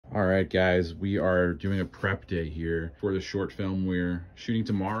All right, guys, we are doing a prep day here for the short film we're shooting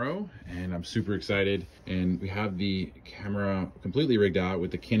tomorrow, and I'm super excited. And we have the camera completely rigged out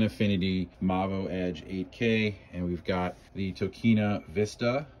with the Kinefinity Mavo Edge 8K, and we've got the Tokina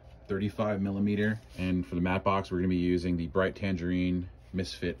Vista 35mm. And for the matte box, we're gonna be using the Bright Tangerine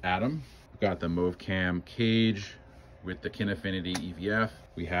Misfit Atom. We've got the Mauve Cam cage with the Kinefinity EVF.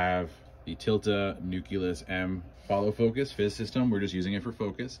 We have the Tilta Nucleus M follow focus fizz system. We're just using it for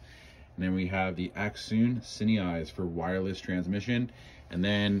focus. And then we have the Axoon Cine Eyes for wireless transmission. And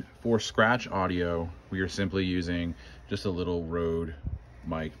then for scratch audio, we are simply using just a little Rode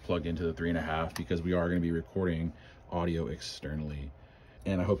mic plugged into the 3.5 because we are going to be recording audio externally.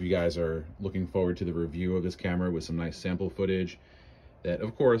 And I hope you guys are looking forward to the review of this camera with some nice sample footage that,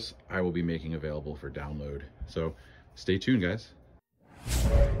 of course, I will be making available for download. So stay tuned, guys.